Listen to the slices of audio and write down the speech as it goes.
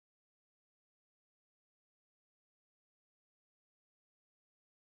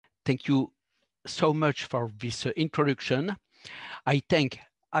Thank you so much for this introduction. I thank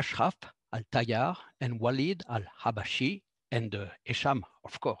Ashraf Al-Tayyar and Walid Al-Habashi and Esham,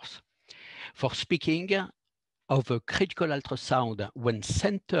 of course, for speaking of a critical ultrasound when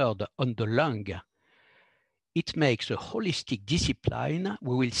centered on the lung. It makes a holistic discipline.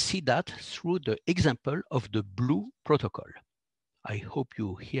 We will see that through the example of the blue protocol. I hope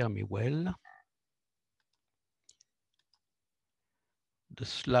you hear me well. The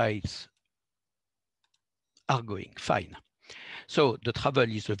slides are going fine. So the travel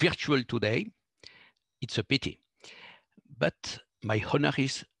is virtual today. It's a pity, but my honor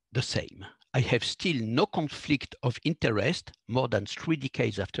is the same. I have still no conflict of interest more than 3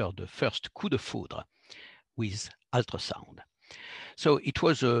 decades after the first coup de foudre with ultrasound. So it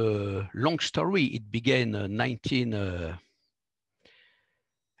was a long story. It began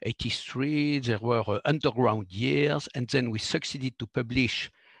 1983. There were underground years, and then we succeeded to publish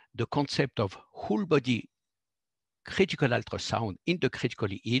the concept of whole body critical ultrasound in the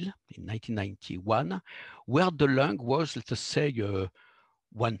critically ill in 1991, where the lung was, let us say,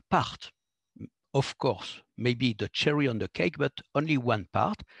 one part. Of course, maybe the cherry on the cake, but only one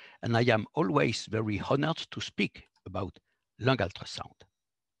part. And I am always very honored to speak about lung ultrasound.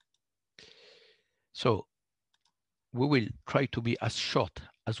 So we will try to be as short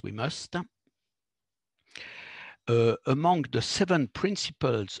as we must. Among the 7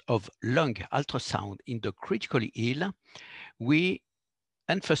 principles of lung ultrasound in the critically ill, we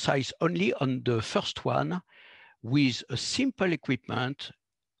emphasize only on the first one. With a simple equipment,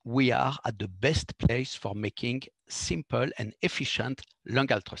 we are at the best place for making simple and efficient lung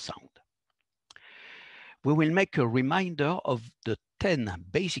ultrasound. We will make a reminder of the 10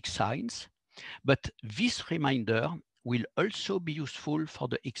 basic signs, but this reminder will also be useful for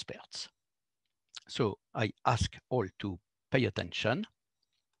the experts. So I ask all to pay attention.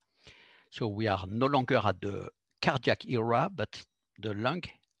 So we are no longer at the cardiac era, but the lung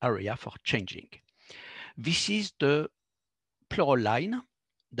area for changing. This is the pleural line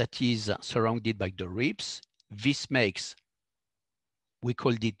that is surrounded by the ribs. This makes, we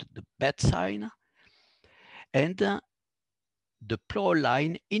called it the bed sign. And the pleural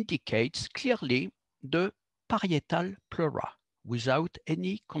line indicates clearly the parietal pleura without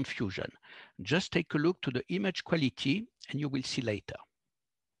any confusion. Just take a look to the image quality and you will see later.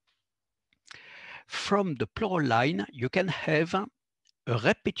 From the pleural line, you can have a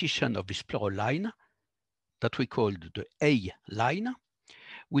repetition of this pleural line that we called the A line,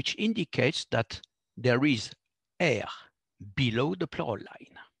 which indicates that there is air below the pleural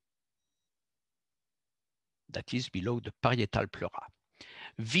line. That is below the parietal pleura.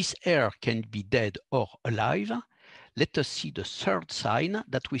 This air can be dead or alive. Let us see the third sign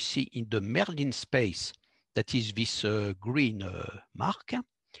that we see in the Merlin space, that is this green mark.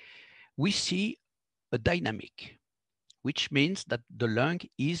 We see a dynamic, which means that the lung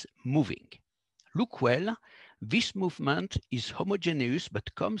is moving. Look well, this movement is homogeneous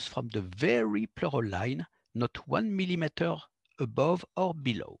but comes from the very pleural line, not 1 millimeter above or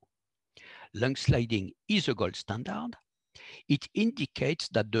below. Lung sliding is a gold standard. It indicates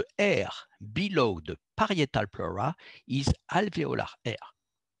that the air below the parietal pleura is alveolar air,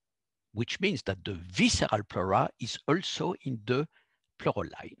 which means that the visceral pleura is also in the pleural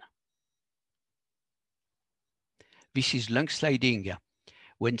line. This is lung sliding.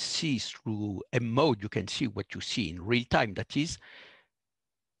 When seen through M mode, you can see what you see in real time. That is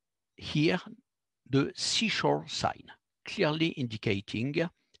here the seashore sign, clearly indicating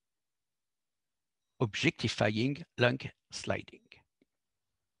objectifying lung sliding.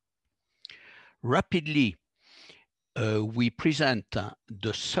 Rapidly, we present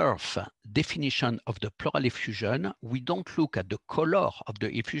the surf definition of the pleural effusion. We don't look at the color of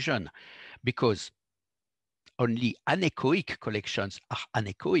the effusion because only anechoic collections are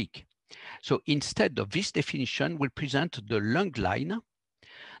anechoic. So instead of this definition, we'll present the lung line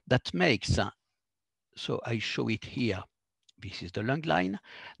that makes, so I show it here, this is the lung line,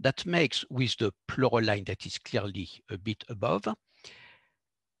 that makes with the pleural line that is clearly a bit above,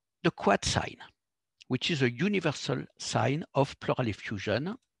 the quad sign, which is a universal sign of pleural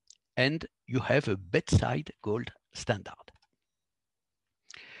effusion, and you have a bedside gold standard.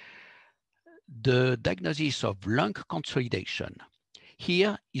 The diagnosis of lung consolidation.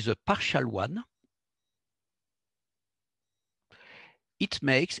 Here is a partial one. It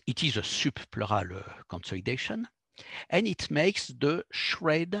is a subpleural consolidation, and it makes the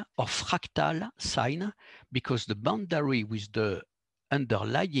shred or fractal sign because the boundary with the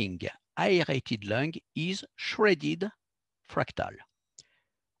underlying aerated lung is shredded fractal.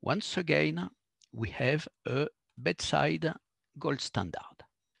 Once again, we have a bedside gold standard.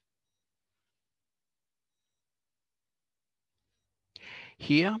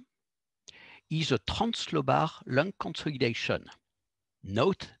 Here is a translobar lung consolidation.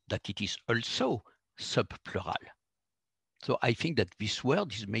 Note that it is also subpleural. So I think that this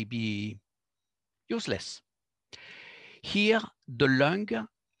word is maybe useless. Here, the lung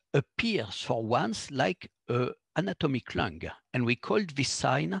appears for once like an anatomic lung, and we called this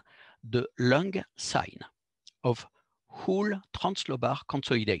sign the lung sign of whole translobar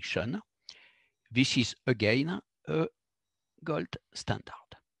consolidation. This is again a gold standard.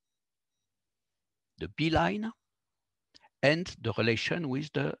 The B line and the relation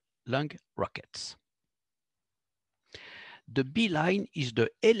with the lung rockets. The B line is the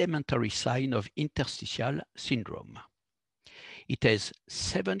elementary sign of interstitial syndrome. It has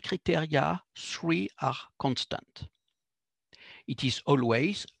 7 criteria, 3 are constant. It is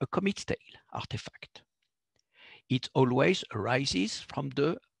always a comet tail artifact. It always arises from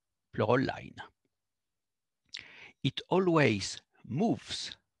the pleural line. It always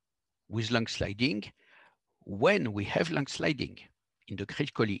moves with lung sliding when we have lung sliding. In the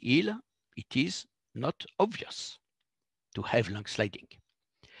critically ill, it is not obvious to have lung sliding.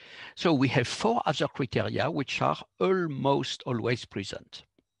 So we have 4 other criteria which are almost always present.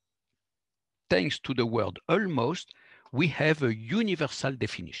 Thanks to the word almost, we have a universal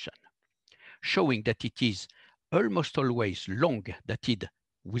definition, showing that it is almost always long dated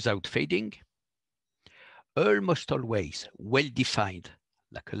without fading, almost always well-defined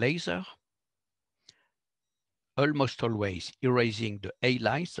like a laser, almost always erasing the A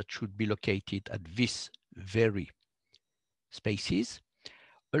lines that should be located at these very spaces,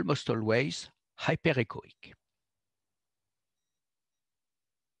 almost always hyperechoic.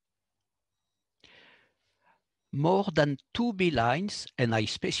 More than 2 B lines, and I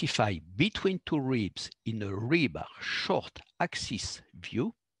specify between 2 ribs in a rib short axis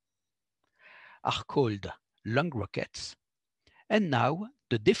view, are called lung rockets. And now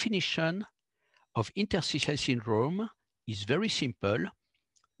the definition of interstitial syndrome is very simple.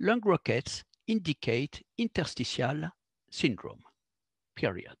 Lung rockets indicate interstitial syndrome,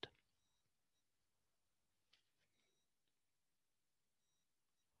 period.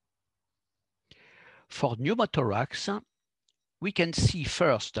 For pneumothorax, we can see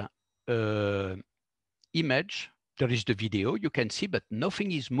first image. There is the video you can see, but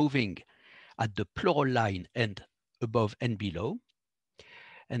nothing is moving at the pleural line and above and below.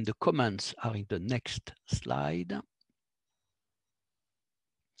 And the comments are in the next slide.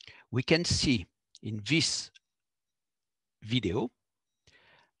 We can see in this video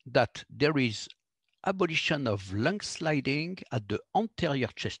that there is abolition of lung sliding at the anterior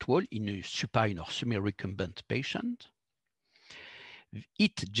chest wall in a supine or semi-recumbent patient.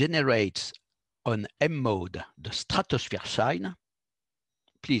 It generates on M mode the stratosphere sign.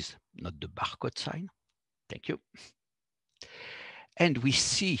 Please, not the barcode sign. Thank you. And we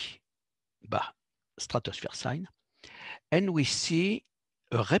see stratosphere sign, and we see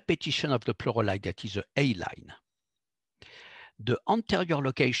a repetition of the pleural line, that is a A line. The anterior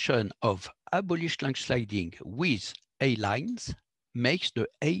location of abolished lung sliding with A lines makes the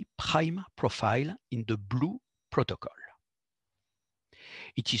A prime profile in the blue protocol.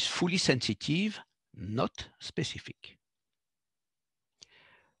 It is fully sensitive, not specific.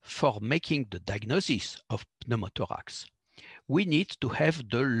 For making the diagnosis of pneumothorax, we need to have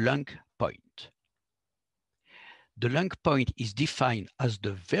the lung point. The lung point is defined as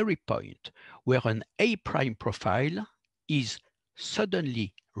the very point where an A prime profile is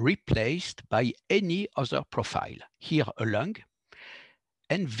suddenly replaced by any other profile, here a lung.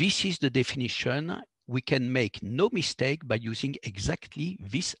 And this is the definition. We can make no mistake by using exactly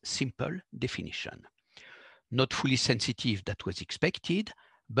this simple definition. Not fully sensitive, that was expected,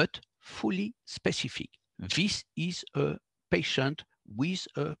 but fully specific. This is a patient with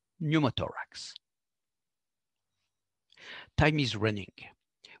a pneumothorax. Time is running.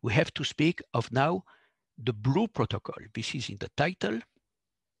 We have to speak of now the blue protocol. This is in the title.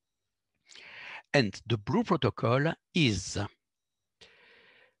 And the blue protocol is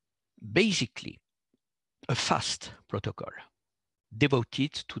basically a fast protocol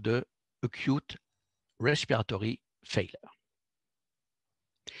devoted to the acute respiratory failure.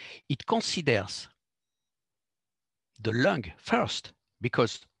 It considers the lung first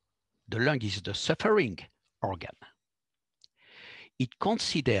because the lung is the suffering organ. It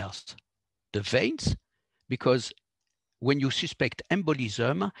considers the veins because when you suspect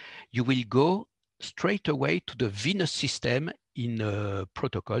embolism, you will go straight away to the venous system in a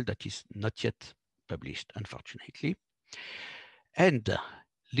protocol that is not yet published, unfortunately. And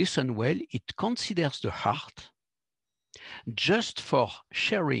listen well, it considers the heart just for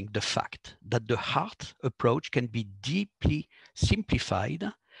sharing the fact that the heart approach can be deeply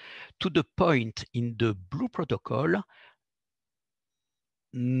simplified to the point in the blue protocol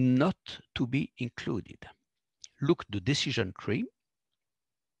not to be included. Look the decision tree.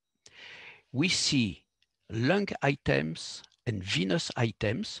 We see lung items and venous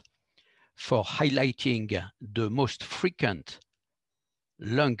items for highlighting the most frequent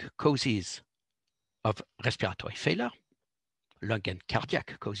lung causes of respiratory failure, lung and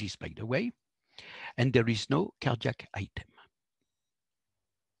cardiac causes, by the way, and there is no cardiac item.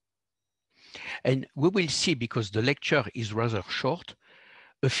 And we will see, because the lecture is rather short,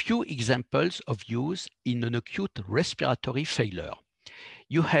 a few examples of use in an acute respiratory failure.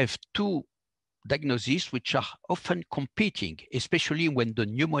 You have two diagnoses which are often competing, especially when the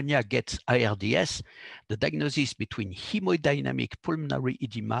pneumonia gets ARDS. The diagnosis between hemodynamic pulmonary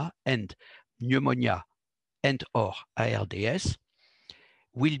edema and pneumonia and or ARDS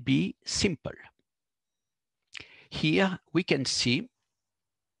will be simple. Here we can see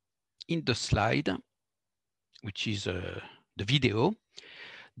in the slide, which is the video,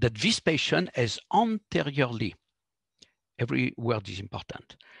 that this patient has anteriorly, every word is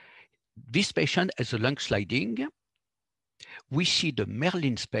important, this patient has a lung sliding. We see the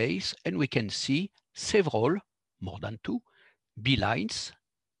Merlin space, and we can see several, more than two, B lines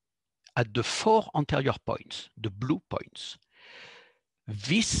at the 4 anterior points, the blue points.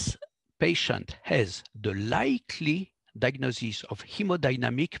 This patient has the likely diagnosis of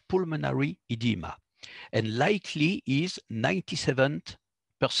hemodynamic pulmonary edema, and likely is 97%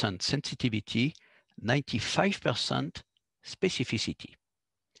 sensitivity, 95% specificity,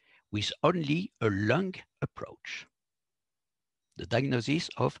 with only a lung approach. The diagnosis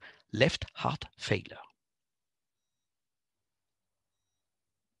of left heart failure.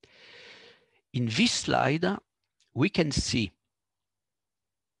 In this slide, we can see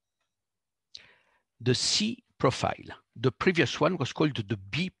the C profile. The previous one was called the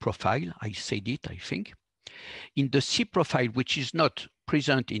B profile. I said it, I think. In the C profile, which is not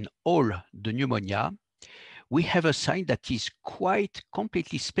present in all the pneumonia, we have a sign that is quite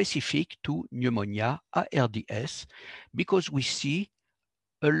completely specific to pneumonia, ARDS, because we see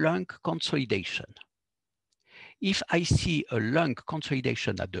a lung consolidation. If I see a lung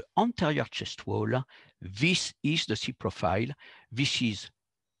consolidation at the anterior chest wall, this is the C profile. This is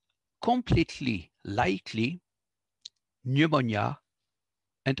completely likely pneumonia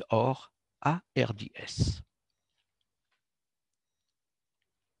and or ARDS.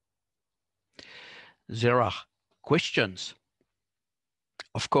 There are questions.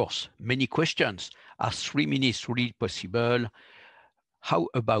 Of course, many questions. Are 3 minutes really possible? How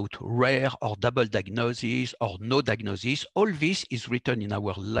about rare or double diagnosis or no diagnosis? All this is written in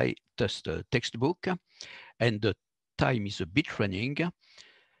our latest textbook, and the time is a bit running.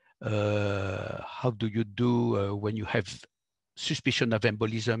 How do you do when you have suspicion of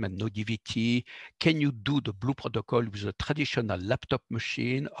embolism and no DVT? Can you do the blue protocol with a traditional laptop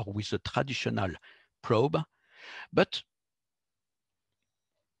machine or with a traditional probe? But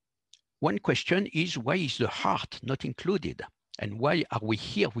one question is, why is the heart not included? And why are we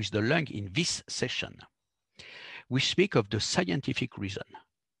here with the lung in this session? We speak of the scientific reason,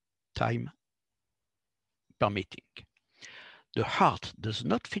 time permitting. The heart does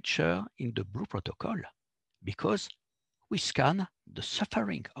not feature in the blue protocol because we scan the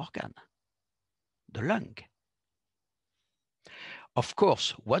suffering organ, the lung. Of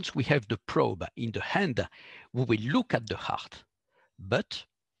course, once we have the probe in the hand, we will look at the heart. But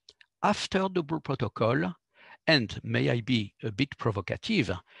after the blue protocol, and may I be a bit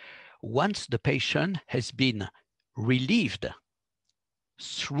provocative, once the patient has been relieved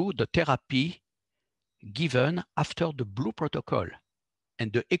through the therapy given after the blue protocol,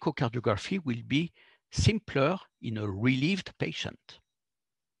 and the echocardiography will be simpler in a relieved patient.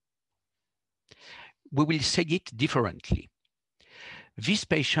 We will say it differently. This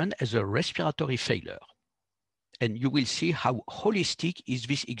patient has a respiratory failure, and you will see how holistic is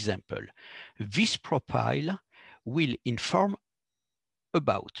this example. This profile will inform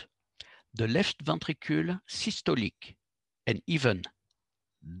about the left ventricle systolic and even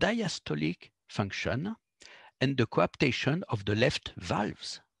diastolic function and the coaptation of the left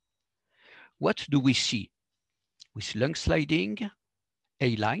valves. What do we see? With lung sliding,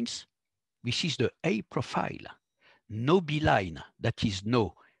 A lines, this is the A profile. No B line, that is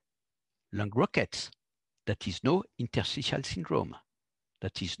no lung rockets, that is no interstitial syndrome,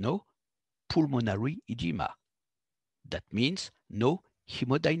 that is no pulmonary edema. That means no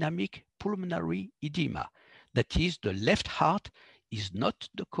hemodynamic pulmonary edema. That is, the left heart is not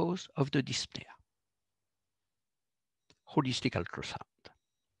the cause of the dyspnea. Holistic ultrasound.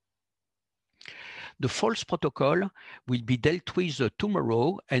 The false protocol will be dealt with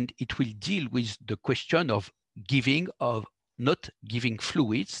tomorrow, and it will deal with the question of giving or not giving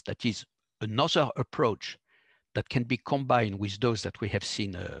fluids. That is another approach that can be combined with those that we have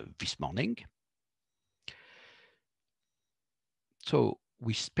seen this morning. So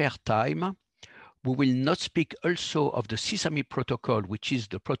we spare time. We will not speak also of the Sesame protocol, which is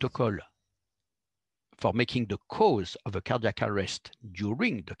the protocol for making the cause of a cardiac arrest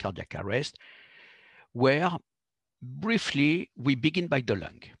during the cardiac arrest, where briefly we begin by the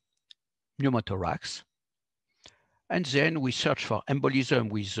lung, pneumothorax, and then we search for embolism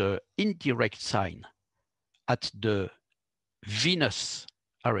with an indirect sign at the venous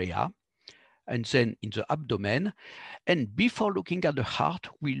area, and then in the abdomen. And before looking at the heart,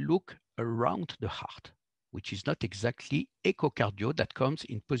 we look around the heart, which is not exactly echocardio, that comes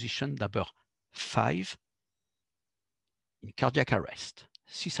in position number 5 in cardiac arrest,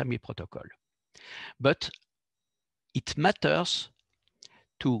 Sesame protocol. But it matters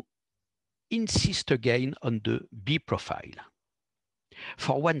to insist again on the B profile.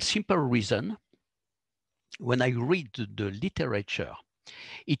 For one simple reason, when I read the literature,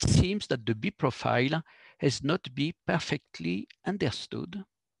 it seems that the B profile has not been perfectly understood.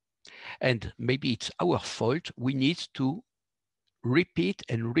 And maybe it's our fault. We need to repeat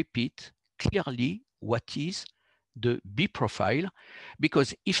and repeat clearly what is the B profile,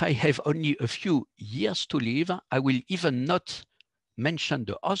 because if I have only a few years to live, I will even not mention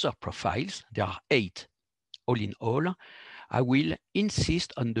the other profiles. There are 8 all in all. I will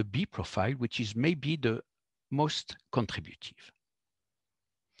insist on the B profile, which is maybe the most contributive.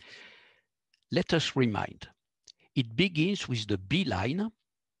 Let us remind, it begins with the B line.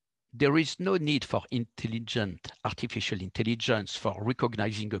 There is no need for intelligent artificial intelligence for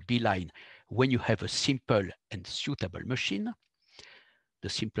recognizing a B line when you have a simple and suitable machine. The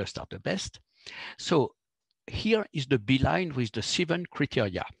simplest are the best. So here is the B line with the 7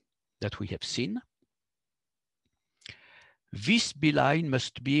 criteria that we have seen. This B line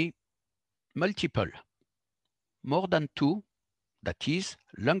must be multiple, more than 2, that is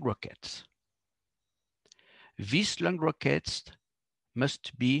lung rockets. These lung rockets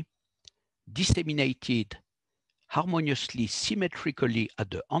must be disseminated harmoniously, symmetrically at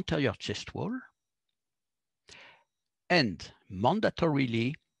the anterior chest wall, and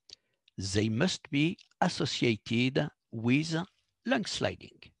mandatorily, they must be associated with lung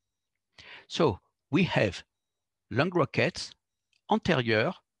sliding. So we have lung rockets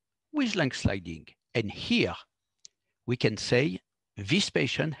anterior with lung sliding, and here we can say this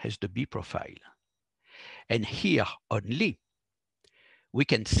patient has the B profile. And here only we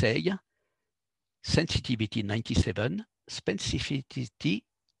can say sensitivity 97, specificity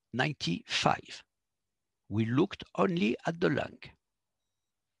 95. We looked only at the lung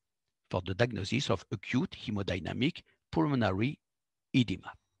for the diagnosis of acute hemodynamic pulmonary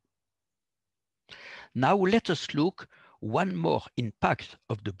edema. Now let us look one more impact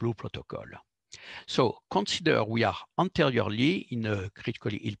of the blue protocol. So consider we are anteriorly in a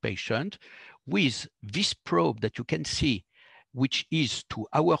critically ill patient with this probe that you can see, which is, to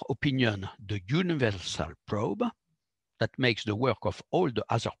our opinion, the universal probe that makes the work of all the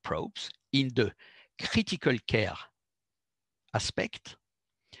other probes in the critical care aspect,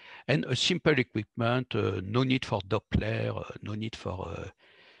 and a simple equipment, no need for Doppler, no need for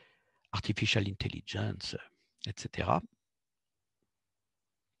artificial intelligence, etc.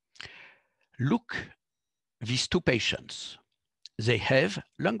 Look, these 2 patients, they have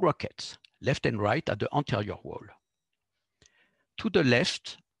lung rockets, left and right at the anterior wall. To the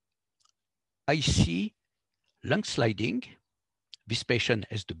left, I see lung sliding. This patient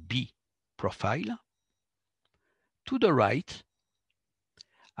has the B profile. To the right,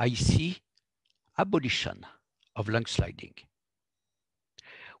 I see abolition of lung sliding.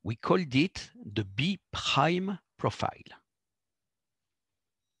 We called it the B prime profile.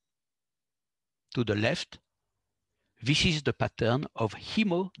 To the left, this is the pattern of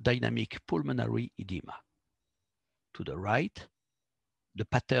hemodynamic pulmonary edema. To the right, the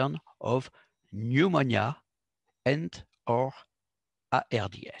pattern of pneumonia and or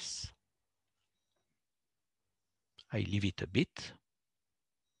ARDS. I leave it a bit.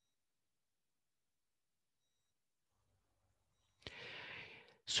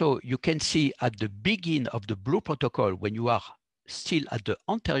 So you can see at the beginning of the blue protocol, when you are still at the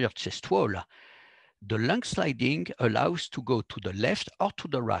anterior chest wall, the lung sliding allows to go to the left or to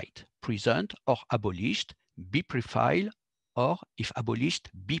the right, present or abolished, B profile, or if abolished,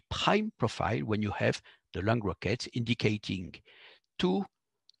 B prime profile when you have the lung rockets, indicating 2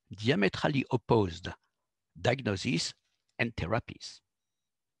 diametrally opposed diagnoses and therapies.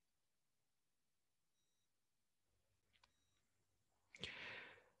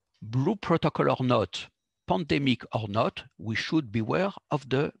 Blue protocol or not, pandemic or not, we should beware of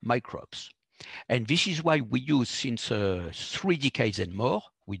the microbes. And this is why we use, since 3 decades and more,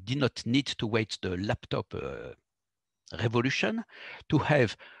 we did not need to wait the laptop revolution, to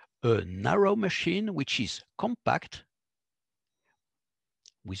have a narrow machine which is compact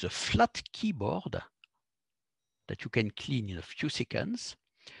with a flat keyboard that you can clean in a few seconds.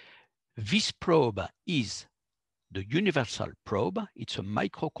 This probe is the universal probe. It's a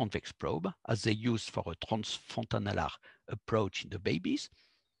microconvex probe, as they use for a transfontanelar approach in the babies.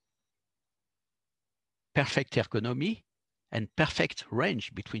 Perfect ergonomy and perfect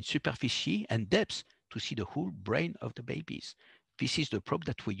range between superficie and depth to see the whole brain of the babies. This is the probe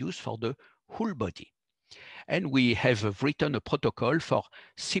that we use for the whole body. And we have written a protocol for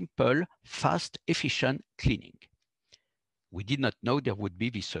simple, fast, efficient cleaning. We did not know there would be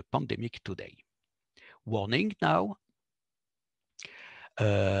this pandemic today. Warning now,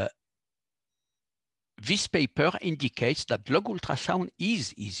 this paper indicates that log ultrasound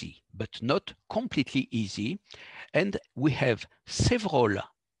is easy, but not completely easy. And we have several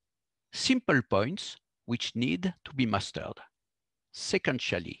simple points which need to be mastered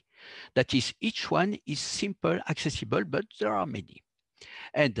sequentially. That is, each one is simple, accessible, but there are many.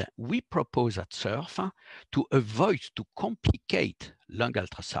 And we propose at SURF to avoid to complicate lung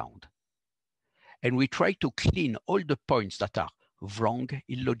ultrasound. And we try to clean all the points that are wrong,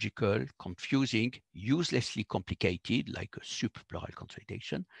 illogical, confusing, uselessly complicated, like a subpleural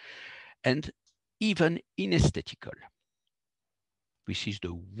consolidation, and even inesthetical. This is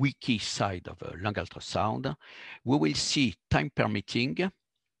the wiki side of a lung ultrasound. We will see, time permitting,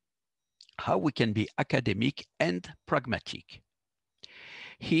 how we can be academic and pragmatic.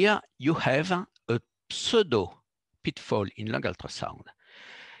 Here you have a pseudo pitfall in lung ultrasound.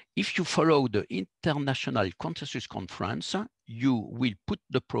 If you follow the International Consensus Conference, you will put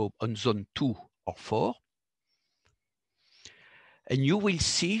the probe on zone 2 or 4, and you will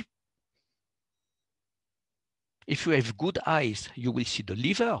see, if you have good eyes, you will see the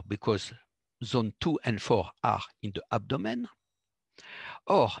liver, because zone 2 and 4 are in the abdomen.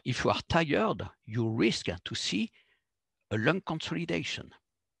 Or if you are tired, you risk to see a lung consolidation.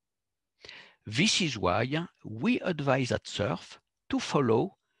 This is why we advise at SURF to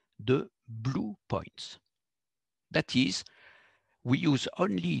follow the blue points. That is, we use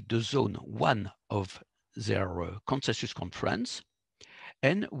only the zone 1 of their consensus conference,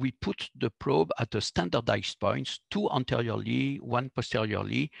 and we put the probe at a standardized points, 2 anteriorly, 1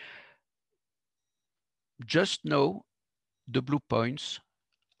 posteriorly. Just know the blue points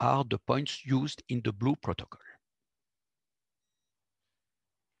are the points used in the blue protocol.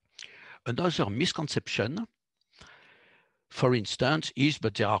 Another misconception, for instance, is,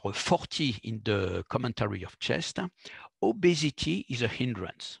 but there are 40 in the commentary of CHEST, obesity is a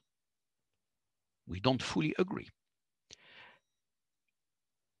hindrance. We don't fully agree.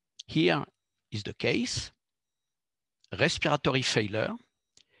 Here is the case. Respiratory failure.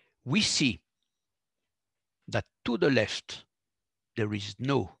 We see that to the left, there is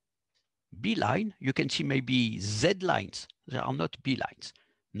no B line. You can see maybe Z lines. There are not B lines.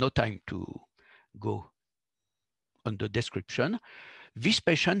 No time to go on the description. This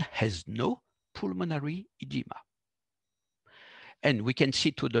patient has no pulmonary edema. And we can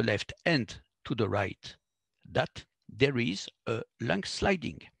see to the left and to the right that there is a lung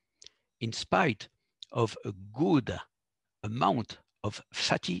sliding in spite of a good amount of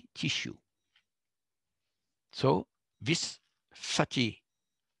fatty tissue. So this fatty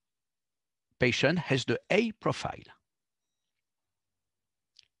patient has the A profile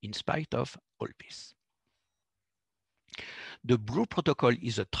in spite of all this. The blue protocol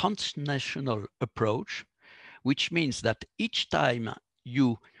is a transnational approach, which means that each time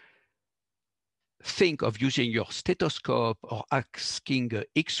you think of using your stethoscope or asking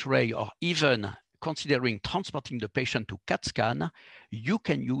X-ray or even considering transporting the patient to CAT scan, you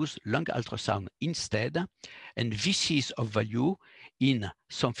can use lung ultrasound instead. And this is of value in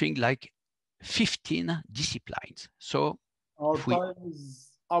something like 15 disciplines. So our time is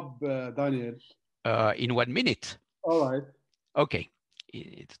up, Daniel. In 1 minute. All right. Okay,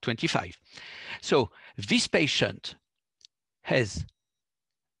 it's 25. So this patient has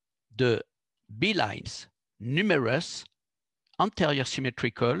the B lines numerous, anterior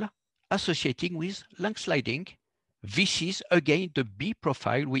symmetrical, associating with lung sliding. This is again the B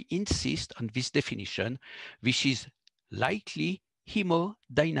profile. We insist on this definition. This is likely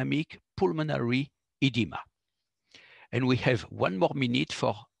hemodynamic pulmonary edema. And we have 1 more minute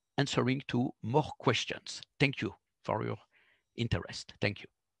for answering to more questions. Thank you for your interest. Thank you.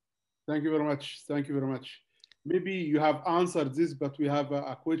 Thank you very much. Thank you very much. Maybe you have answered this, but we have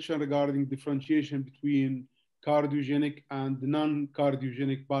a question regarding differentiation between cardiogenic and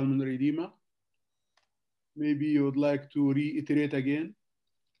non-cardiogenic pulmonary edema. Maybe you would like to reiterate again?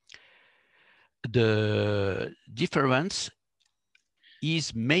 The difference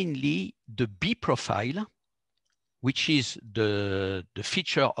is mainly the B profile, which is the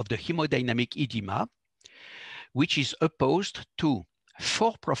feature of the hemodynamic edema, which is opposed to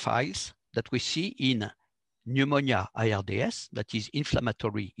 4 profiles that we see in pneumonia IRDS, that is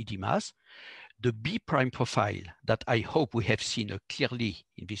inflammatory edemas, the B prime profile that I hope we have seen clearly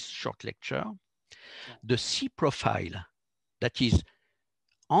in this short lecture, the C profile that is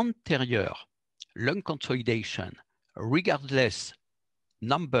anterior lung consolidation, regardless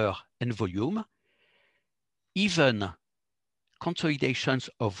number and volume, even consolidations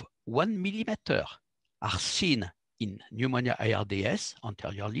of 1 millimeter are seen in pneumonia IRDS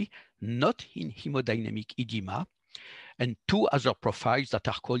anteriorly, not in hemodynamic edema, and 2 other profiles that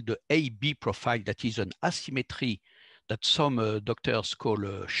are called the AB profile, that is an asymmetry that some doctors call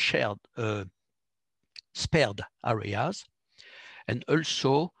spared areas, and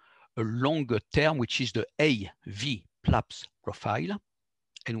also a longer term, which is the AV PLAPS profile.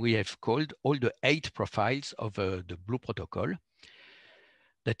 And we have called all the 8 profiles of the blue protocol.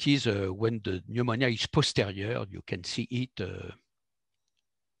 That is when the pneumonia is posterior, you can see it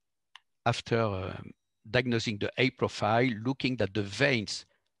after diagnosing the A profile, looking that the veins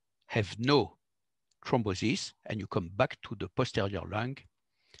have no thrombosis, and you come back to the posterior lung.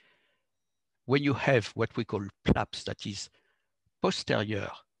 When you have what we call PLAPS, that is posterior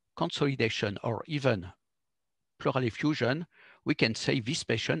consolidation or even pleural effusion, we can say this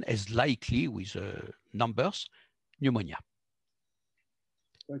patient is likely with numbers pneumonia.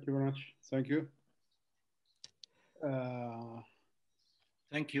 Thank you very much. Thank you.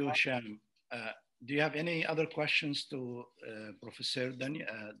 Thank you, Hisham. Do you have any other questions to Professor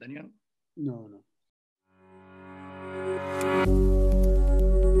Daniel? No.